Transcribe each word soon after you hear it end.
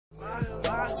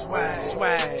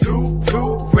Swag. Too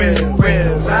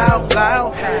real. Loud,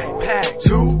 pack.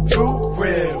 Too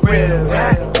real.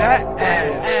 That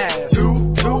ass.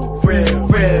 Too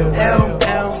real.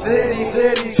 M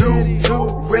city. Too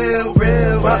real.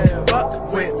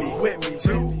 Fuck with me.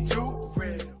 Too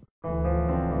real.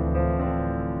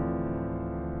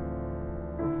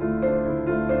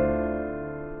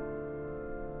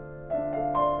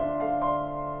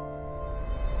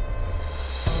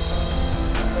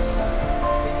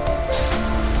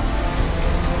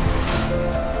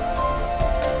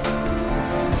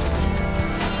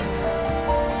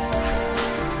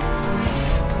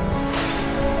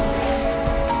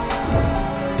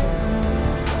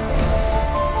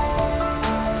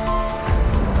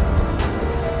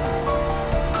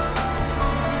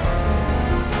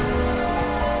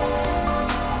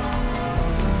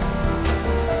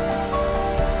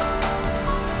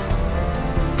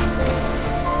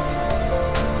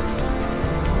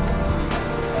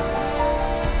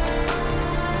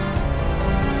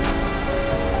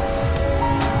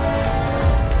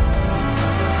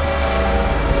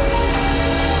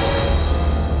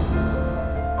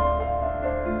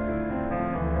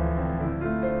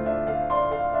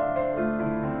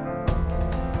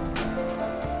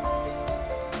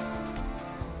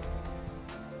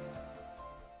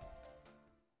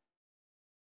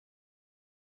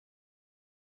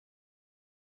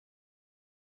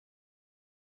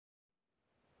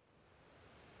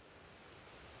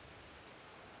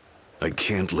 I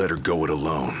can't let her go it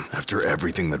alone, after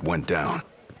everything that went down.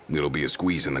 It'll be a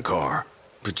squeeze in the car,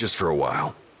 but just for a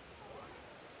while.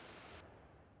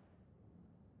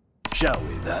 Shall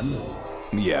we, then?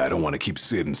 Yeah, I don't want to keep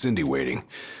Sid and Cindy waiting.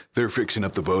 They're fixing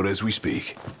up the boat as we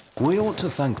speak. We ought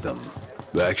to thank them.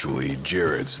 Actually,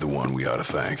 Jared's the one we ought to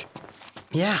thank.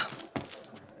 Yeah.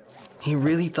 He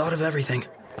really thought of everything.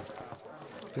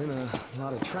 Been a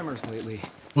lot of tremors lately.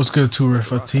 What's good, Tour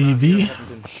for TV?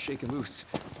 Been shaken loose.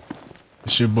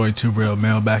 It's your boy 2Real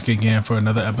Mail back again for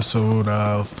another episode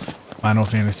of Final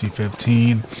Fantasy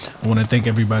 15. I want to thank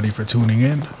everybody for tuning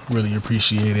in. Really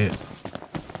appreciate it.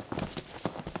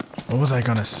 What was I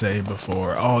gonna say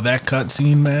before? Oh, that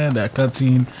cutscene, man. That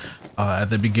cutscene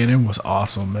at the beginning was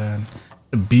awesome, man.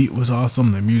 The beat was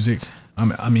awesome. The music,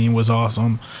 I mean, was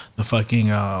awesome. The fucking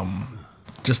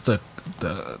just the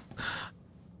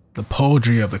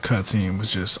poetry of the cutscene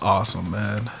was just awesome,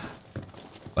 man.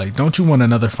 Like, don't you want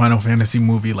another Final Fantasy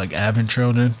movie like Advent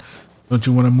Children? Don't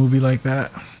you want a movie like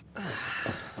that?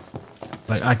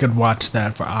 Like, I could watch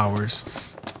that for hours.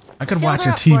 I could watch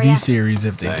a TV series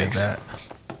if they did that.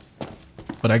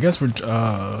 But I guess we're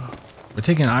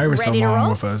taking Iris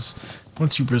along with us.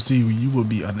 Once you proceed, you will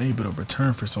be unable to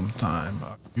return for some time.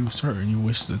 Are you certain you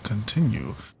wish to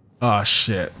continue? Ah,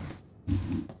 shit.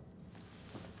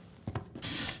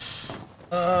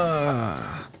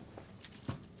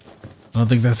 I don't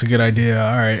think that's a good idea.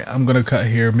 Alright, I'm gonna cut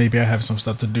here. Maybe I have some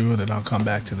stuff to do and then I'll come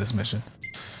back to this mission.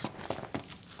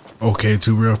 Okay,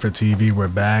 2Real for TV, we're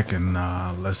back and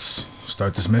let's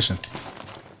start this mission.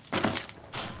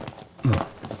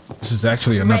 This is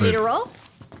actually another... Ready to roll?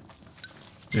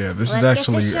 Yeah, this is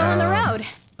actually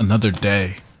another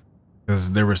day.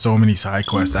 Because there were so many side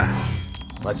quests that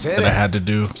I had to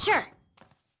do. Sure.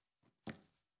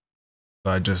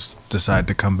 So I just decided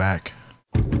to come back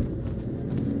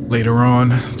later on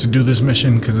to do this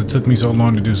mission because it took me so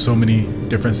long to do so many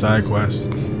different side quests.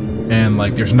 And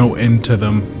like there's no end to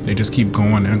them. They just keep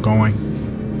going and going.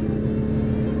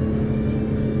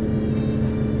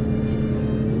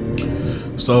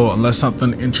 So unless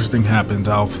something interesting happens,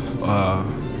 I'll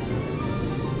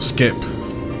skip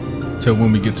till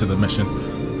when we get to the mission.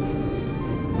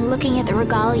 Looking at the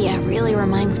regalia really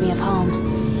reminds me of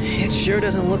home. It sure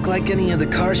doesn't look like any of the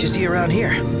cars you see around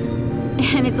here.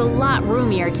 And it's a lot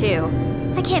roomier too.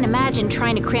 I can't imagine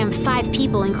trying to cram 5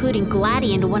 people, including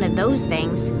Gladdy, into one of those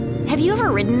things. Have you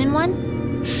ever ridden in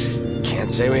one? Can't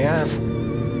say we have.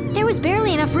 There was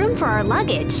barely enough room for our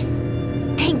luggage.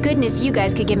 Thank goodness you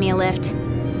guys could give me a lift.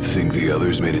 Think the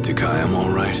others made it to Caelum all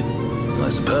right? I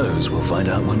suppose we'll find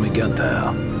out when we get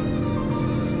there.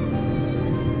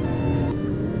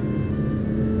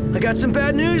 I got some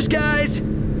bad news, guys!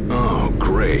 Oh,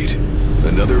 great.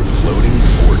 Another floating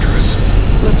fortress.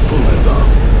 Let's pull over.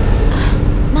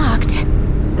 Knocked.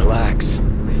 Relax.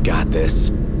 We've got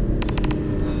this.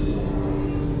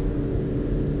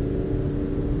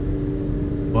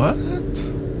 What?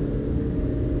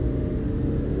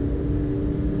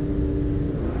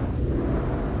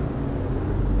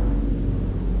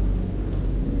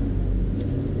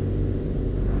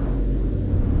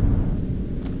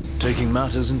 Taking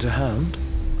matters into hand?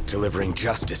 Delivering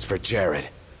justice for Jared.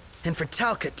 And for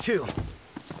Talcott, too.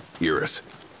 Iris,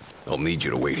 I'll need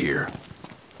you to wait here.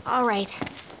 All right.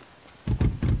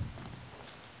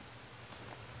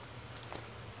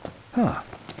 Huh.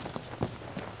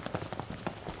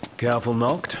 Careful,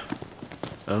 Noct.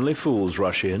 Only fools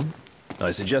rush in.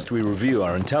 I suggest we review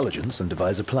our intelligence and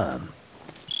devise a plan.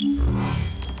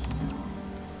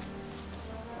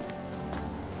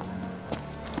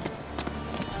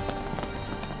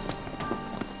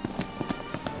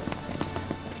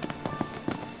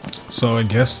 So I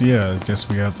guess we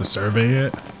have to survey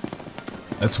it.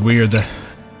 That's weird that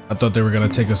I thought they were gonna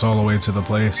take us all the way to the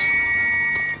place.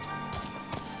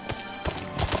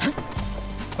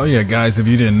 Oh yeah, guys, if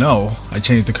you didn't know, I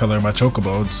changed the color of my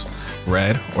chocobos.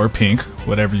 Red or pink,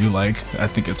 whatever you like. I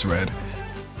think it's red.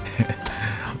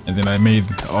 And then I made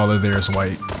all of theirs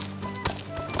white.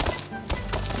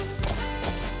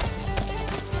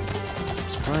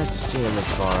 Surprised to see him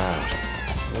this far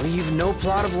out. Leave no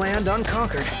plot of land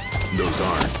unconquered. Those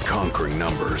aren't conquering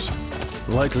numbers.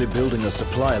 Likely building a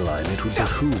supply line it would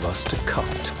behoove us to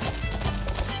cut.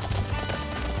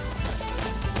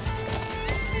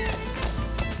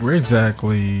 Where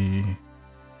exactly?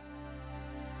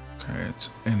 Okay, it's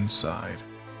inside.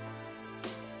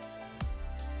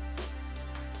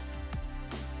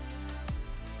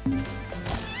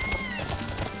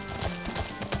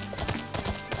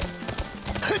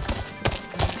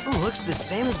 Oh, looks the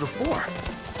same as before.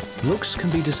 Looks can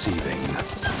be deceiving.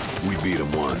 We beat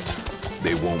them once.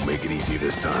 They won't make it easy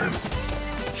this time.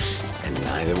 And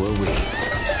neither will we.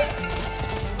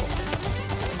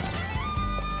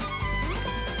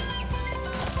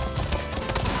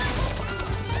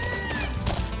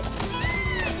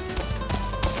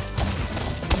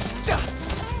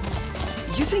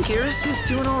 You think Iris is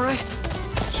doing all right?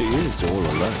 She is all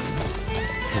alone.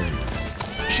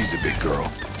 She's a big girl.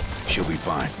 She'll be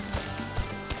fine.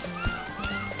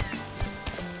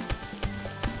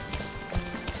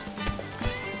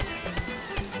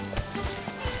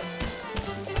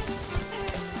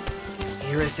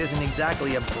 Iris isn't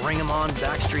exactly a bring-em-on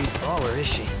backstreet brawler, is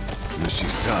she?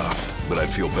 She's tough, but I'd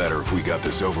feel better if we got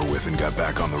this over with and got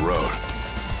back on the road.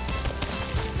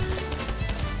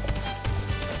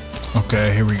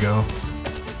 Okay, here we go.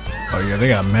 Oh yeah, they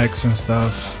got mechs and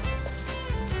stuff.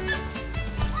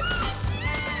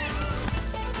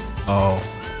 Oh,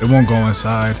 it won't go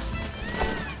inside.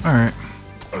 Alright.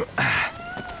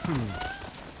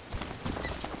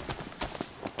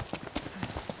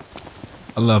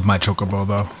 I love my chocobo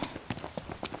though.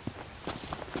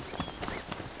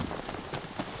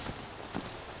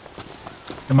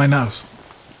 It might not.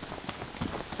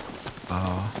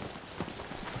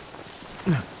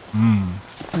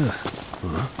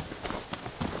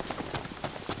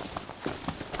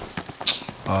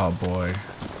 Oh boy.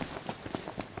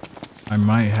 I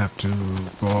might have to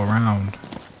go around.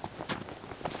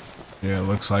 Yeah, it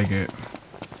looks like it.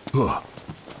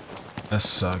 That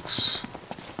sucks.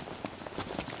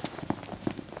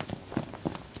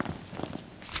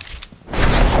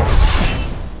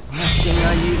 Last thing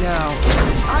I need now.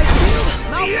 I feel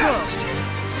outpost.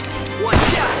 One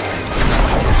shot.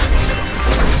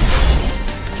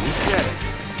 You said it.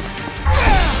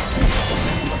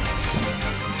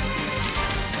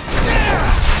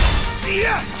 See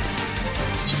ya.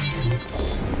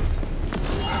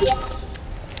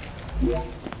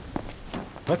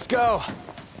 Let's go.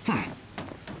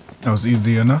 That was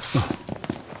easy enough.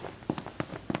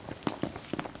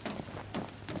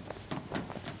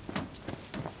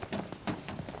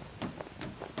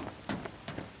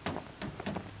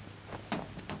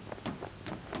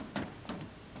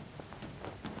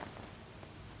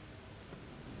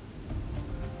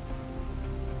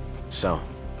 So,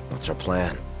 what's our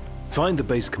plan? Find the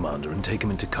base commander and take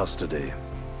him into custody.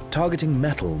 Targeting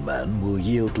metal men will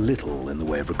yield little in the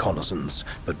way of reconnaissance,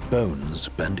 but bones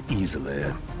bend easily.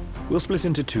 We'll split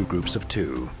into 2 groups of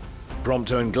 2.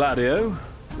 Prompto and Gladio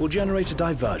will generate a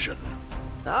diversion.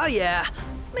 Oh yeah,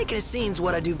 making a scene's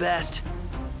what I do best.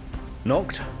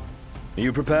 Noct, are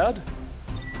you prepared?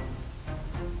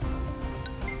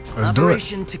 Let's do it.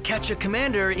 Operation To Catch a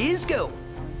Commander is go.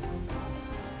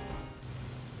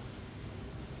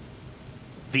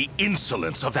 The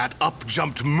insolence of that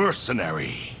up-jumped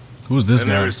mercenary. Who's this And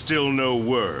guy? there is still no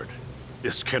word.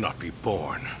 This cannot be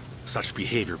borne. Such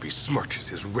behavior besmirches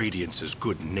his Radiance's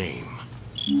good name.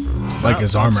 Like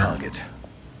his That's our armor. target.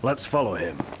 Let's follow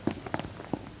him.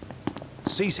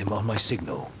 Seize him on my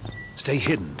signal. Stay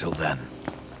hidden till then.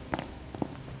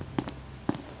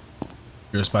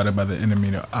 You're spotted by the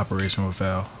enemy. The operation will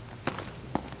fail.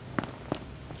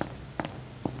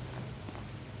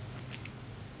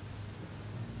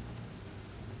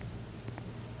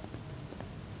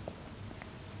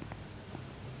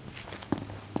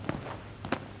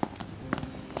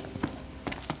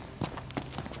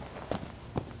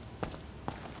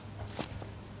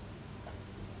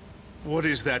 What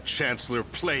is that Chancellor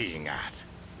playing at?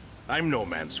 I'm no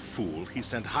man's fool. He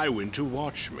sent Highwind to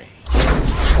watch me.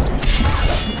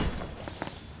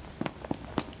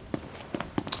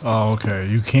 Oh, okay.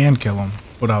 You can kill him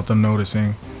without them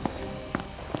noticing.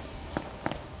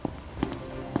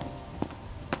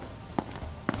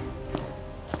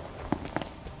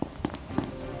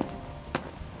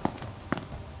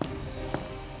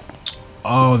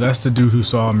 Oh, that's the dude who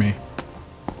saw me.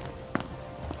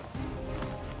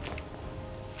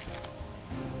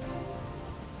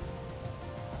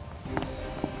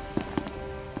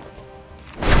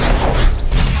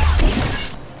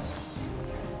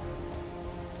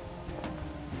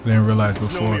 Didn't realize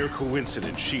before. It's no mere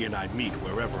coincidence she and I meet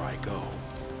wherever I go.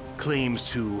 Claims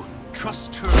to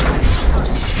trust her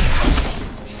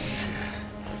person.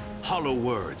 Hollow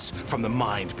words from the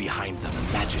mind behind the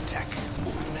Magitech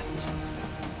movement.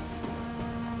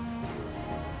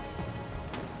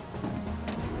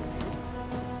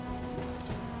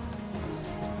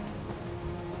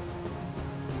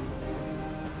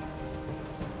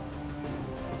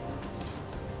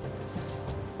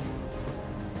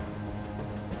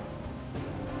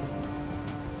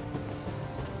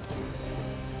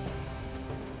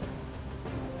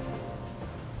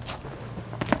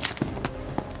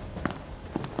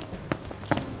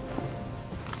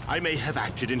 I may have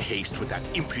acted in haste with that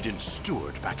impudent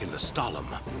steward back in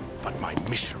Installment, but my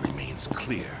mission remains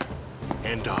clear.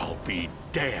 And I'll be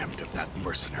damned if that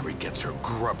mercenary gets her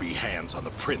grubby hands on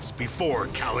the prince before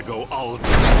Caligo Aldo.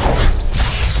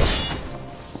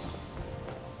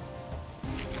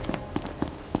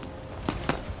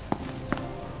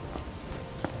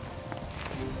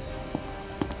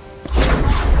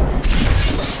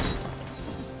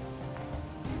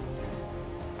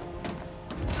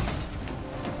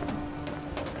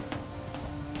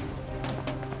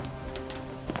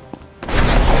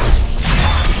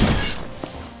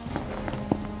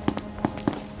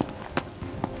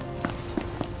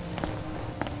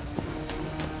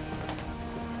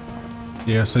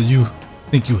 Yeah, so you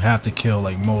think you have to kill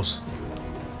like most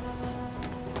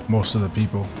of the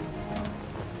people.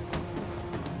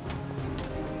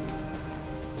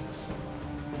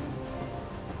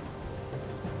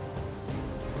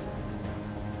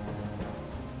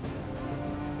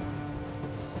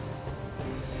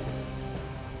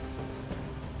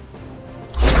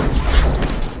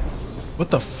 What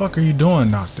the fuck are you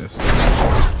doing, Noctis?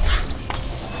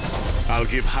 I'll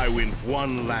give Highwind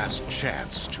one last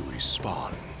chance to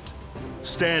respond.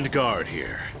 Stand guard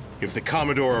here. If the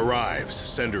Commodore arrives,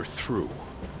 send her through.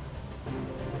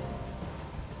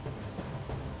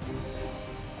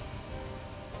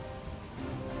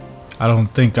 I don't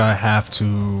think I have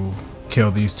to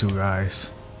kill these two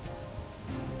guys.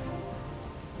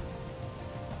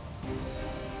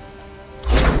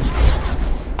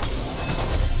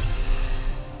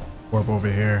 Warp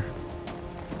over here.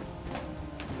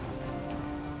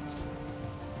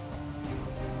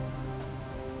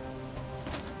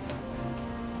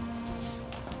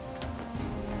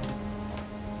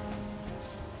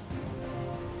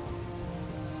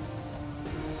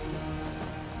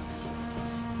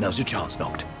 Now's your chance,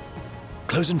 Noct.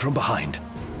 Close in from behind.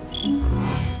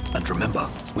 And remember,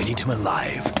 we need him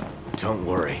alive. Don't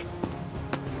worry.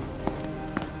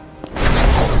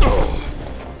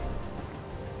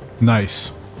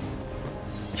 Nice.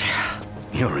 Yeah,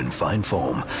 you're in fine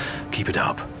form. Keep it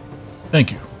up.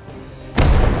 Thank you.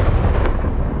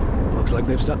 Looks like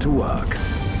they've set to work.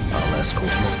 I'll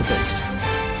escort him off the base.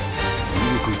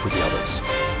 You regroup with the others.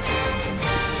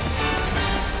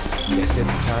 Guess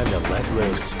it's time to let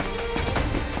loose.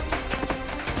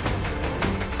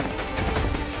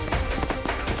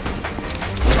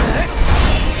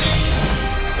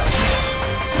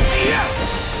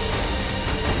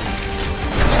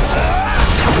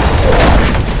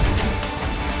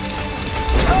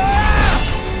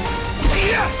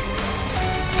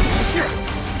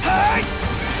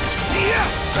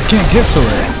 I can't get to it.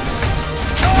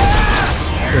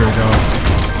 There we go.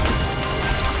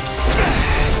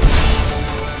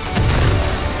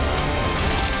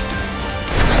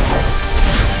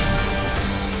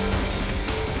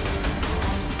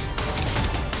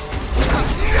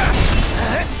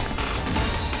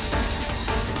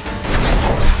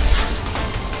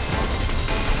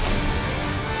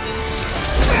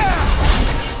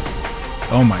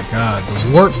 Oh my god, the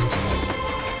warp.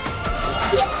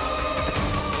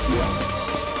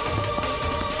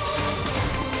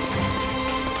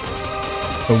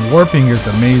 The warping is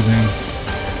amazing.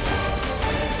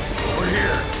 We're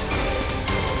here.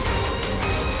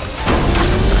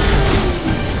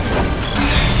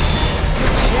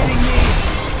 Kidding me?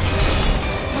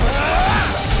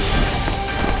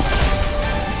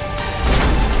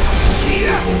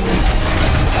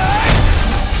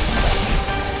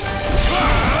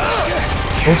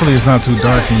 Hopefully it's not too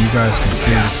dark and you guys can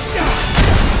see.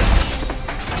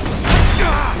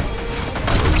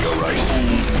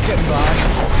 Get by.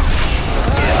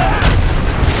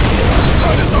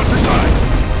 Try this on for size.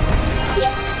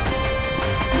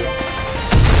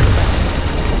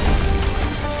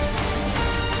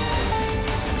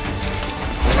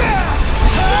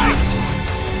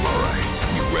 Alright,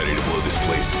 you ready to blow this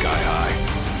place sky high?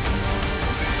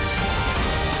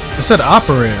 It said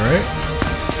operate, right?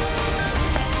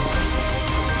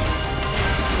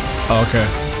 Oh, okay.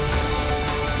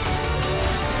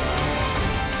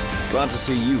 Glad to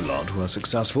see you lot were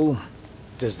successful.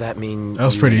 Does that mean That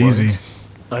was you pretty weren't? easy.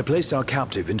 I placed our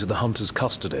captive into the hunter's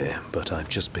custody, but I've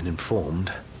just been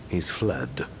informed he's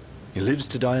fled. He lives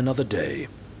to die another day.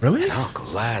 Really? I'll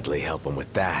gladly help him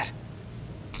with that.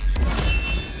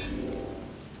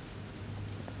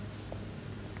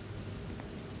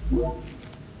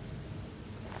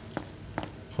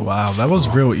 Wow, that was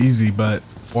real easy, but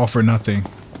all for nothing.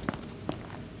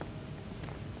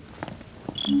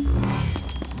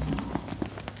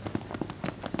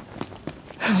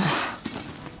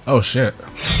 Oh shit.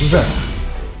 Who's that?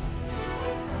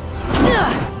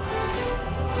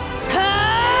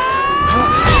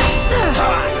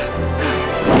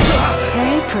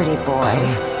 Hey, pretty boy.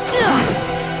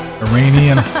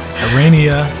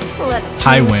 Arania Let's see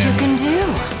High what Wind. you can do.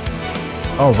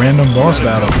 Oh, random boss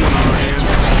battle.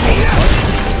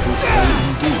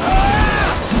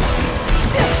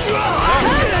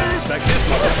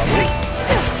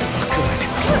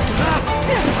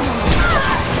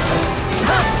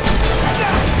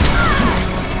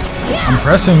 I'm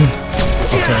pressing.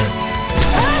 Okay.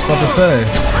 I was about to say.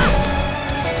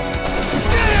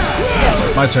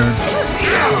 My turn.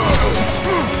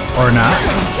 Or not.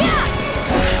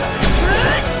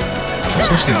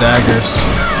 Switch to daggers.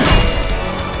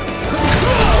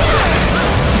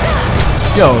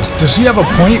 Yo, does she have a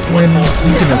point when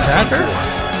you can attack her?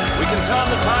 We can turn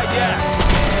the tide yet.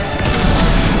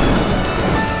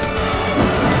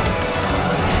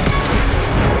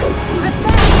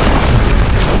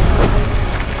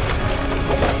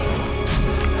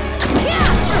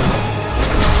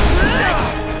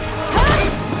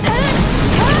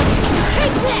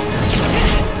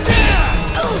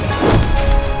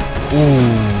 Ooh,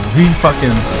 he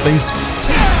fucking face.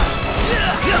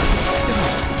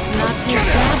 Not too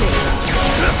shabby.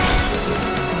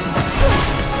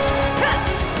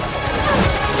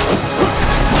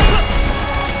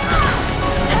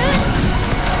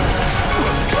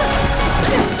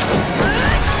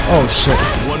 Oh shit.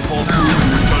 One false move and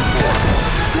you're done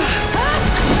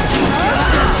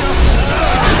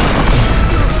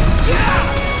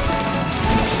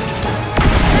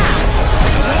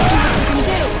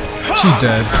She's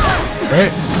dead.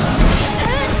 Right?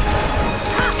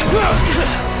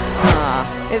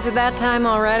 Is it that time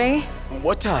already?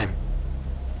 What time?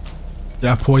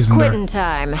 Yeah, I poisoned her. Quitting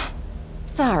time.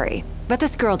 Sorry, but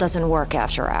this girl doesn't work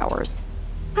after hours.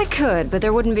 I could, but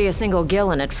there wouldn't be a single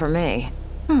gill in it for me.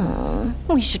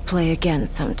 We should play again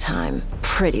sometime,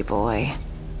 pretty boy.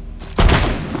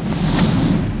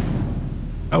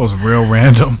 That was real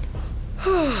random.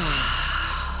 Who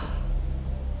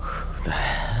the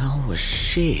hell was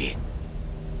she?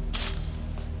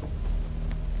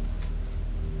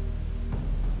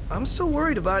 I'm still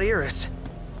worried about Iris.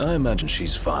 I imagine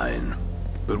she's fine.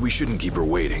 But we shouldn't keep her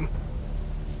waiting.